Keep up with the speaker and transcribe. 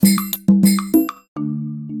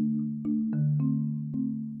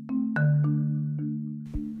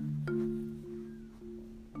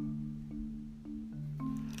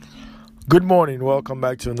Good morning. Welcome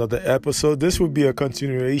back to another episode. This will be a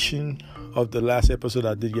continuation of the last episode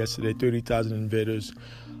I did yesterday, 30,000 Invaders.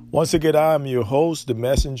 Once again, I am your host, the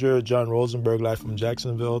messenger, John Rosenberg, live from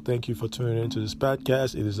Jacksonville. Thank you for tuning into this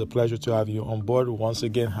podcast. It is a pleasure to have you on board. Once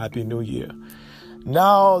again, Happy New Year.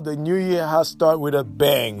 Now, the new year has started with a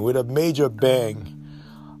bang, with a major bang.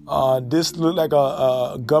 This looked like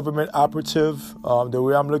a government operative. The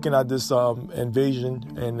way I'm looking at this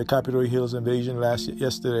invasion and the Capitol Hills invasion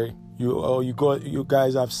yesterday. You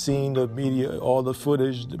guys have seen the media, all the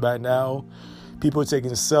footage by now. People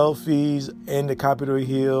taking selfies in the Capitol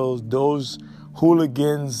Hills. Those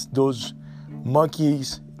hooligans, those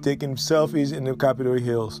monkeys taking selfies in the Capitol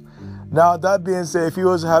Hills. Now, that being said, if it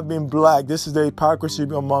was have been black, this is the hypocrisy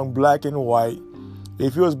among black and white.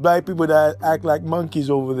 If it was black people that act like monkeys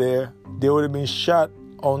over there, they would have been shot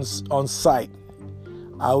on sight.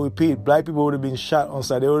 I repeat, black people would have been shot on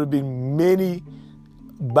sight. There would have been many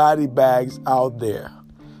body bags out there.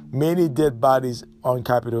 Many dead bodies on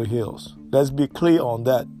Capitol Hills. Let's be clear on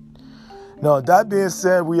that. Now, that being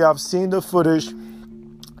said, we have seen the footage.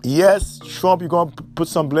 Yes, Trump, you're going to put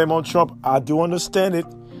some blame on Trump. I do understand it.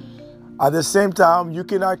 At the same time, you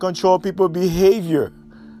cannot control people's behavior.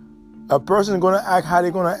 A person is going to act how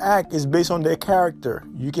they're going to act is based on their character.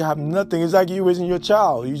 You can have nothing. It's like you raising your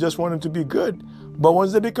child. You just want them to be good. But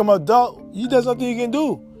once they become adult, there's nothing you can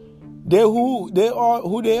do. They're who they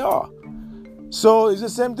are. So it's the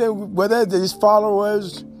same thing whether there's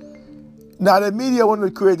followers. Now the media want to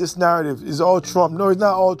create this narrative. It's all Trump. No, it's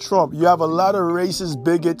not all Trump. You have a lot of racist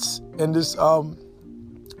bigots in this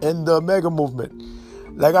in the MAGA movement.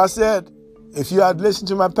 Like I said, if you had listened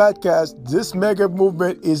to my podcast, this MAGA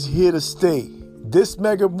movement is here to stay. This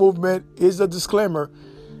MAGA movement is a disclaimer.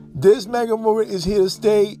 This MAGA movement is here to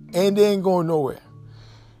stay and they ain't going nowhere.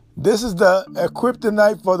 This is the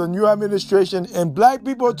kryptonite for the new administration and black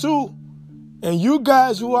people too. And you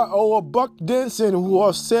guys who are buck dancing, who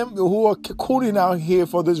are cooling out here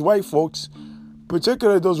for these white folks,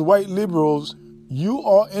 particularly those white liberals, you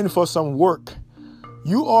are in for some work.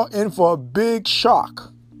 You are in for a big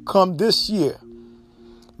shock come this year.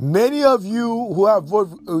 Many of you who have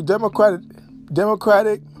voted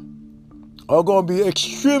Democratic are going to be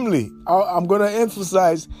extremely, I'm going to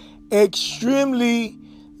emphasize, extremely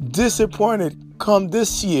disappointed come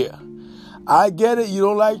this year. I get it. You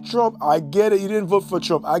don't like Trump. I get it. You didn't vote for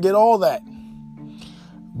Trump. I get all that.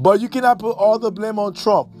 But you cannot put all the blame on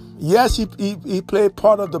Trump. Yes, he played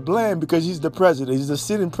part of the blame because he's the president. He's the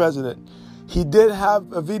sitting president. He did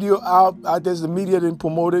have a video out. I guess the media didn't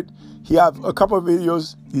promote it. He have a couple of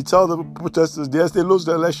videos. He tells the protesters, yes, they lose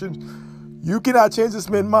the election. You cannot change this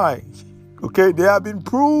man's mind. Okay, they have been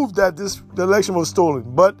proved that the election was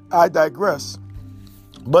stolen. But I digress.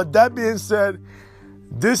 But that being said,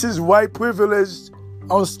 this is white privilege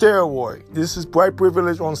on steroid. This is white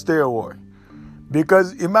privilege on steroid.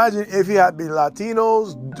 Because imagine if it had been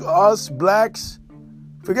Latinos, us, blacks.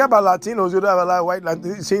 Forget about Latinos. You don't have a lot of white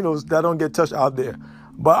Latinos that don't get touched out there.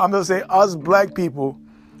 But I'm just saying, us black people,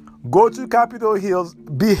 go to Capitol Hills,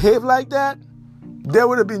 behave like that, there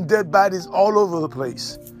would have been dead bodies all over the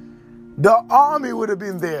place. The army would have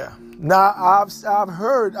been there. Now, I've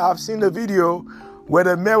seen the video where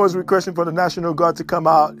the mayor was requesting for the National Guard to come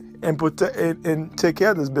out and take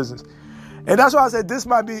care of this business. And that's why I said this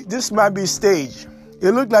might be staged.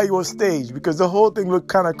 It looked like it was staged because the whole thing looked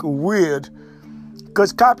kind of weird.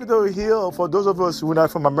 Because Capitol Hill, for those of us who are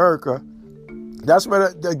not from America, that's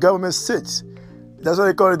where the government sits. That's why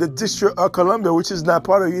they call it the District of Columbia, which is not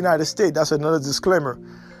part of the United States. That's another disclaimer.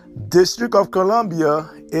 District of Columbia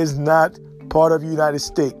is not part of the United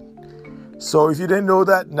States. So if you didn't know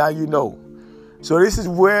that, now you know. So this is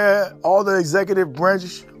where all the executive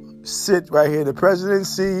branch sit right here. The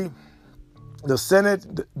presidency, the Senate,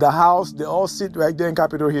 the House, they all sit right there in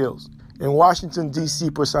Capitol Hills, in Washington, D.C.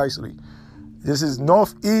 precisely. This is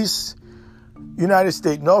Northeast United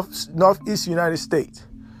States, Northeast United States.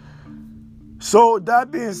 So that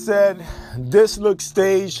being said, this looks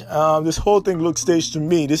staged. This whole thing looks staged to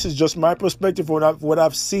me. This is just my perspective on what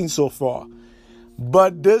I've seen so far.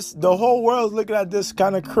 But the whole world's looking at this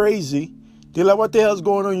kind of crazy. They're like, what the hell's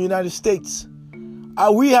going on in the United States?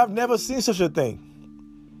 We have never seen such a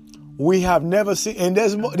thing. We have never seen, and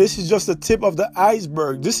this is just the tip of the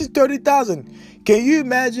iceberg. This is 30,000. Can you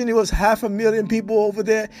imagine it was 500,000 people over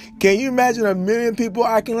there? Can you imagine 1 million people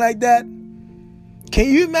acting like that? Can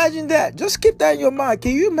you imagine that? Just keep that in your mind.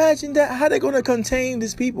 Can you imagine that? How they going to contain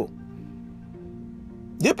these people?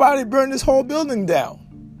 They probably burn this whole building down.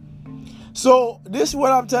 So this is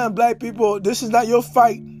what I'm telling black people. This is not your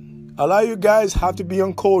fight. A lot of you guys have to be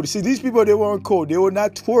on code. See, these people, they were on code. They were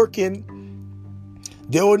not twerking.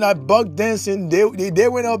 They were not buck dancing. They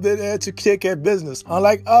went up there to take care of business.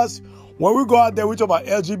 Unlike us, when we go out there, we talk about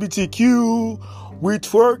LGBTQ, we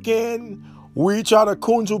twerking, we try to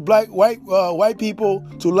coon to white people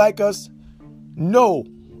to like us. No,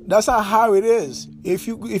 that's not how it is. If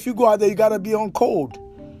you go out there, you gotta be on code.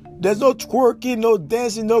 There's no twerking, no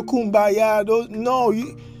dancing, no kumbaya.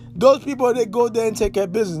 Those people, they go there and take care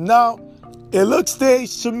of business. Now, it looked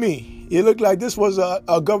staged to me. It looked like this was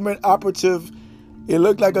a government operative. It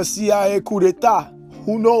looked like a CIA coup d'etat.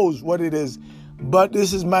 Who knows what it is? But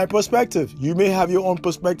this is my perspective. You may have your own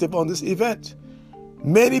perspective on this event.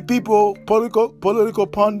 Many people, political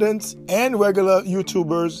pundits and regular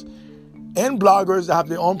YouTubers and bloggers have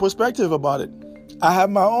their own perspective about it. I have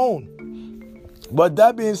my own. But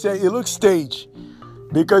that being said, it looks staged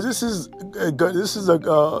because this is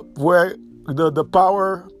where the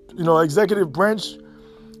power, executive branch,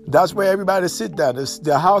 that's where everybody sit down.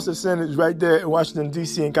 The House of Senate is right there in Washington,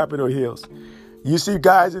 D.C. and Capitol Hills. You see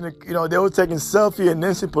guys they were taking selfie in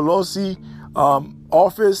Nancy Pelosi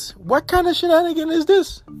office. What kind of shenanigan is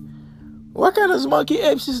this? What kind of monkey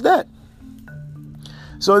apes is that?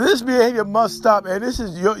 So this behavior must stop. And this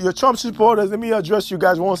is your Trump supporters. Let me address you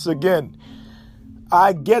guys once again.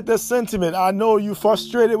 I get the sentiment. I know you're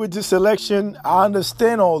frustrated with this election. I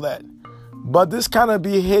understand all that. But this kind of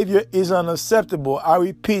behavior is unacceptable. I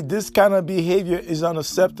repeat, this kind of behavior is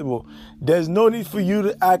unacceptable. There's no need for you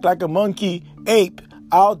to act like a monkey ape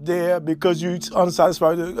out there because you're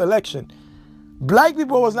unsatisfied with the election. Black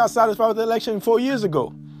people was not satisfied with the election 4 years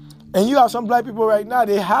ago. And you have some black people right now,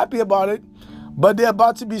 they're happy about it, but they're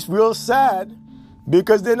about to be real sad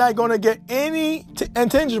because they're not going to get any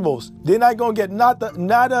intangibles. They're not going to get not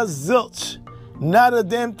a zilch, not a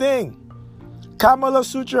damn thing. Kamala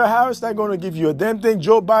Harris not going to give you a damn thing.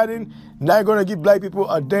 Joe Biden not going to give black people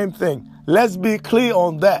a damn thing. Let's be clear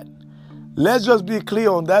on that. Let's just be clear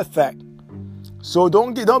on that fact. So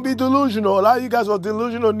don't be delusional. A lot of you guys are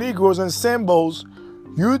delusional Negroes and symbols.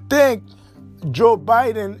 You think Joe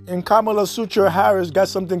Biden and Kamala Harris got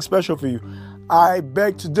something special for you. I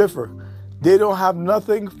beg to differ. They don't have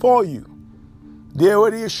nothing for you. They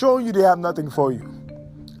already shown you they have nothing for you.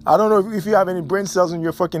 I don't know if you have any brain cells in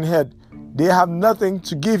your fucking head. They have nothing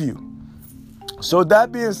to give you. So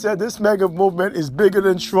that being said, this mega movement is bigger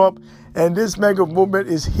than Trump, and this mega movement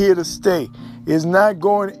is here to stay. It's not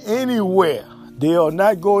going anywhere. They are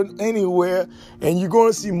not going anywhere, and you're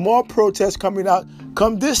going to see more protests coming out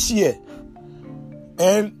come this year.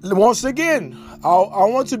 And once again, I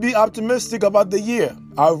want to be optimistic about the year.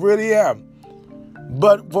 I really am.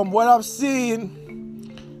 But from what I've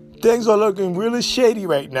seen, things are looking really shady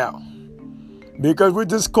right now. Because with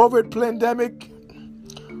this COVID pandemic,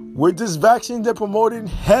 with this vaccine they're promoting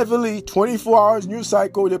heavily, 24 hours news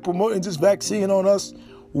cycle, they're promoting this vaccine on us.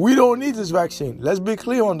 We don't need this vaccine. Let's be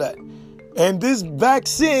clear on that. And this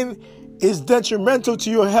vaccine is detrimental to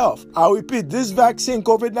your health. I repeat, this vaccine,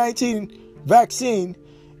 COVID-19 vaccine,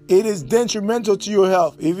 it is detrimental to your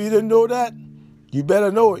health. If you didn't know that, you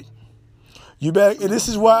better know it. This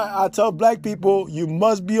is why I tell black people, you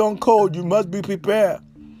must be on code. You must be prepared.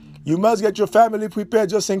 You must get your family prepared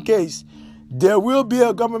just in case. There will be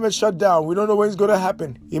a government shutdown. We don't know when it's going to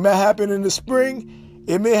happen. It may happen in the spring.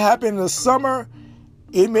 It may happen in the summer.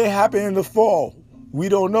 It may happen in the fall. We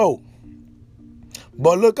don't know.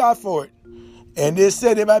 But look out for it. And they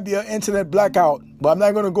said there might be an internet blackout. But I'm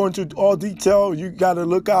not going to go into all detail. You got to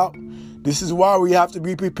look out. This is why we have to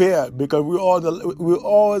be prepared. Because we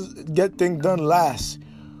always get things done last.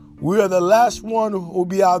 We are the last one who will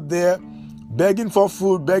be out there begging for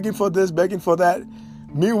food, begging for this, begging for that.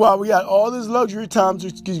 Meanwhile, we got all this luxury time to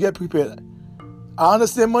get prepared. I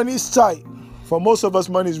understand money is tight. For most of us,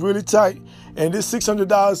 money is really tight. And this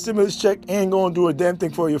 $600 stimulus check ain't going to do a damn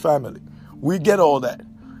thing for your family. We get all that.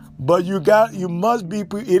 But you must be,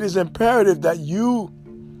 it is imperative that you,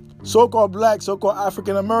 so-called black, so-called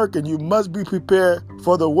African American, you must be prepared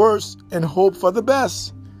for the worst and hope for the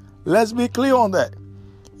best. Let's be clear on that.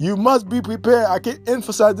 You must be prepared. I can't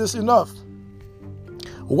emphasize this enough.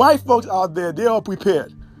 White folks out there, they are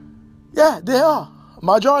prepared. Yeah, they are.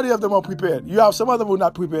 Majority of them are prepared. You have some of them who are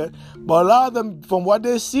not prepared. But a lot of them, from what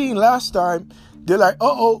they've seen last time, they're like,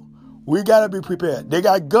 we got to be prepared. They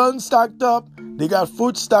got guns stocked up. They got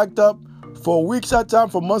food stocked up for weeks at a time,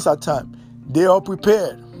 for months at a time. They are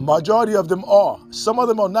prepared. Majority of them are. Some of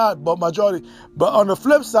them are not, but majority. But on the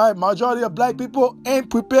flip side, majority of black people ain't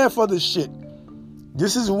prepared for this shit.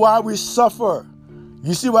 This is why we suffer.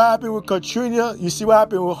 You see what happened with Katrina. You see what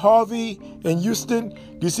happened with Harvey in Houston.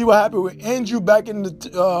 You see what happened with Andrew back in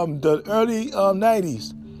the early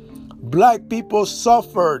 90s. Black people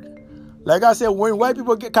suffered. Like I said, when white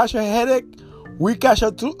people catch a headache, we catch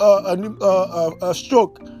a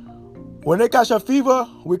stroke. When they catch a fever,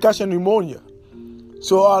 we catch a pneumonia.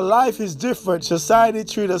 So our life is different. Society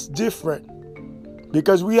treats us different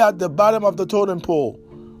because we at the bottom of the totem pole.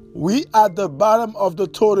 We at the bottom of the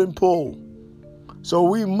totem pole. So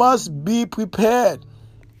we must be prepared.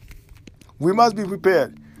 We must be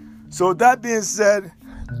prepared. So that being said,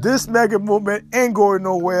 this mega movement ain't going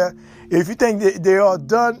nowhere. If you think they are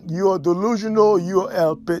done, you are delusional, you are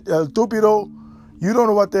el tupido, you don't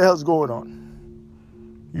know what the hell's going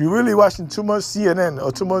on. You're really watching too much CNN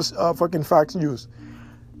or too much fucking Fox News.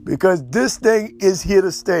 Because this thing is here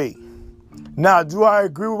to stay. Now, do I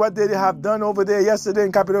agree with what they have done over there yesterday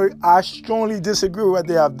in Capitol Hill? I strongly disagree with what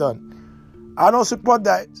they have done. I don't support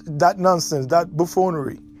that nonsense, that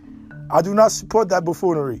buffoonery. I do not support that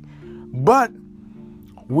buffoonery. But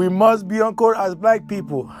we must be on court as black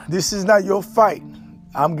people. This is not your fight.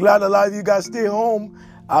 I'm glad a lot of you guys stay home.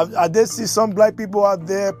 I did see some black people out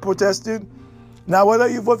there protesting. Now, whether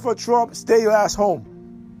you vote for Trump, stay your ass home.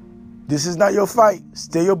 This is not your fight.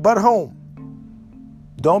 Stay your butt home.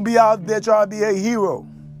 Don't be out there trying to be a hero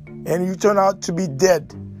and you turn out to be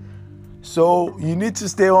dead. So you need to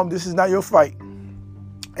stay home. This is not your fight.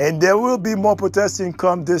 And there will be more protesting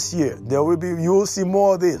come this year. You will see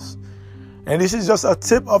more of this. And this is just a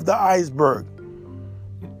tip of the iceberg.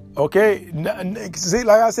 Okay? See,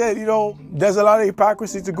 like I said, there's a lot of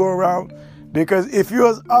hypocrisy to go around. Because if it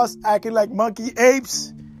was us acting like monkey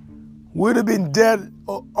apes, we'd have been dead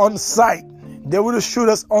on sight. They would have shot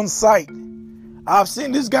us on sight. I've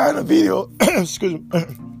seen this guy in a video. Excuse me.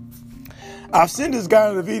 I've seen this guy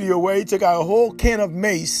in a video where he took out a whole can of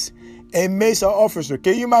mace and maced an officer.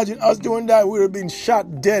 Can you imagine us doing that? We would have been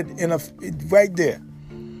shot dead right there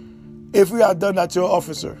if we had done that to an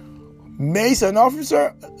officer. Mace an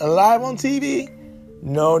officer live on TV?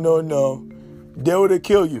 No. They would have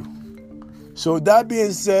killed you. So that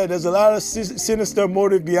being said, there's a lot of sinister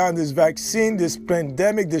motive behind this vaccine, this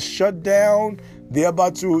pandemic, this shutdown. They're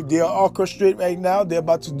orchestrate right now. They're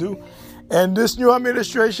about to do. And this new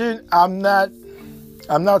administration, I'm not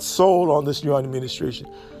sold on this new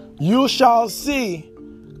administration. You shall see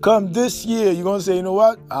come this year. You're going to say, you know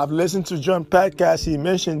what? I've listened to John podcast. He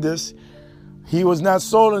mentioned this. He was not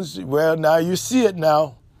sold. Well, now you see it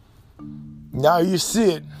now. Now you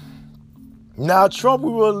see it. Now Trump,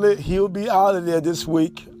 he'll be out of there this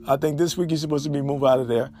week. I think this week he's supposed to be moved out of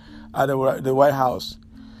there, out of the White House.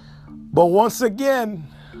 But once again,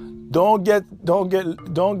 don't get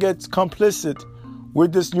complicit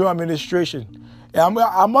with this new administration. And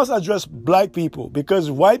I must address black people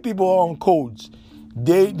because white people are on codes.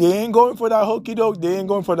 They ain't going for that hokey doke. They ain't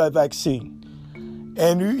going for that vaccine.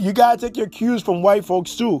 And you gotta take your cues from white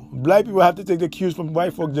folks too. Black people have to take the cues from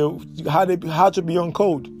white folks how to be on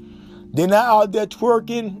code. They're not out there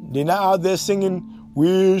twerking. They're not out there singing,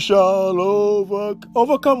 "We shall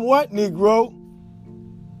overcome what, Negro?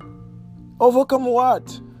 Overcome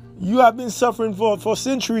what? You have been suffering for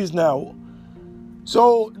centuries now."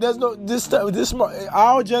 So there's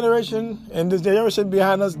our generation and the generation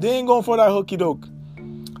behind us, they ain't going for that hokey doke.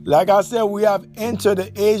 Like I said, we have entered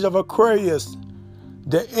the age of Aquarius,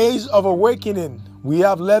 the age of awakening. We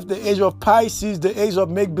have left the age of Pisces, the age of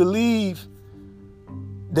make-believe,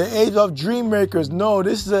 the age of dream makers. No,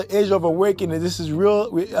 this is the age of awakening. This is real.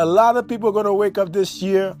 A lot of people are going to wake up this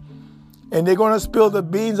year and they're going to spill the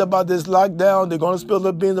beans about this lockdown. They're going to spill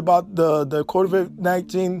the beans about the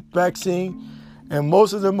COVID-19 vaccine. And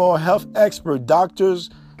most of them are health experts, doctors,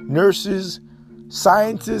 nurses,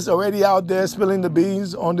 scientists already out there spilling the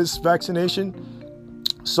beans on this vaccination.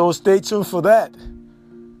 So stay tuned for that.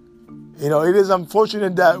 It is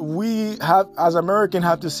unfortunate that we have, as Americans,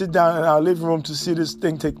 have to sit down in our living room to see this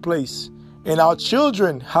thing take place. And our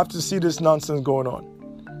children have to see this nonsense going on.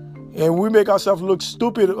 And we make ourselves look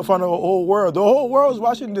stupid in front of the whole world. The whole world is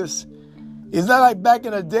watching this. It's not like back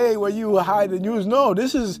in the day where you hide the news. No,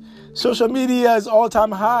 this is social media is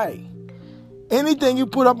all-time high. Anything you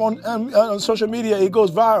put up on social media, it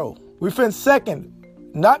goes viral. Within seconds,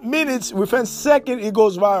 not minutes, within seconds, it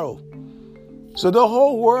goes viral. So the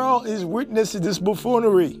whole world is witnessing this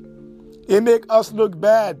buffoonery. It makes us look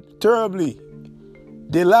bad, terribly.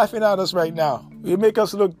 They're laughing at us right now. It makes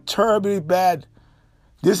us look terribly bad.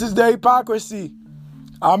 This is the hypocrisy.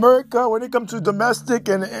 America, when it comes to domestic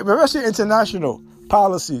and especially international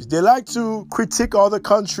policies, they like to critique other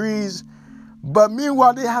countries, but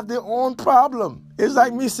meanwhile, they have their own problem. It's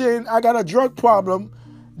like me saying, I got a drug problem,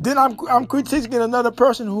 then I'm critiquing another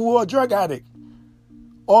person who is a drug addict.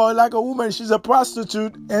 Or like a woman, she's a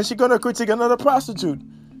prostitute, and she's going to critique another prostitute.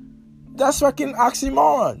 That's fucking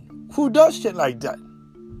oxymoron. Who does shit like that?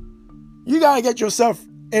 You got to get yourself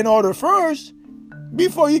in order first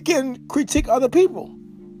before you can critique other people.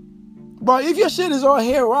 But if your shit is all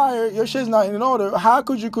haywire, your shit's not in order, how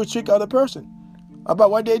could you critique other person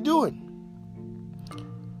about what they're doing?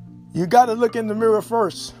 You got to look in the mirror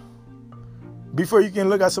first before you can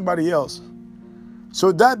look at somebody else.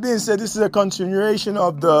 So that being said, this is a continuation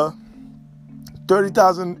of the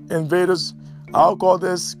 30,000 invaders. I'll call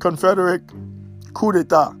this Confederate coup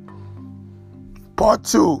d'etat. Part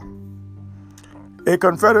 2. A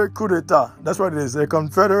Confederate coup d'etat. That's what it is. A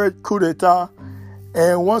Confederate coup d'etat.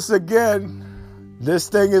 And once again, this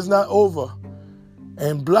thing is not over.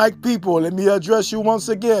 And black people, let me address you once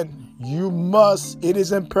again. It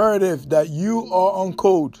is imperative that you are on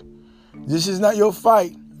code. This is not your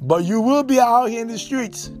fight, but you will be out here in the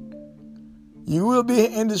streets. You will be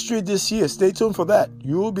in the street this year. Stay tuned for that.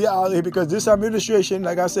 You will be out here because this administration,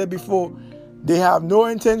 like I said before, they have no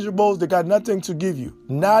intangibles. They got nothing to give you.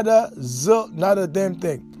 Not a damn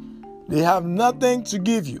thing. They have nothing to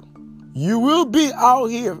give you. You will be out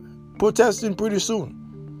here protesting pretty soon.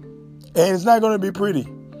 And it's not going to be pretty.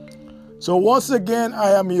 So once again,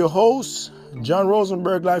 I am your host, John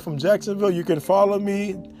Rosenberg, live from Jacksonville. You can follow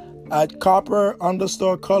me at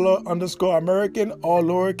copper_color_American, all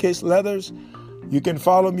lowercase letters. You can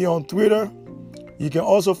follow me on Twitter. You can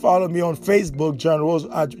also follow me on Facebook,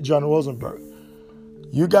 John Rosenberg.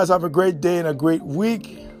 You guys have a great day and a great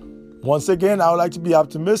week. Once again, I would like to be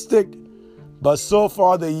optimistic. But so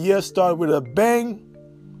far, the year started with a bang.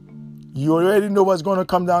 You already know what's going to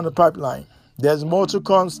come down the pipeline. There's more to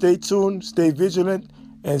come. Stay tuned, stay vigilant,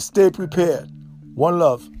 and stay prepared. One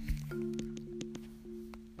love.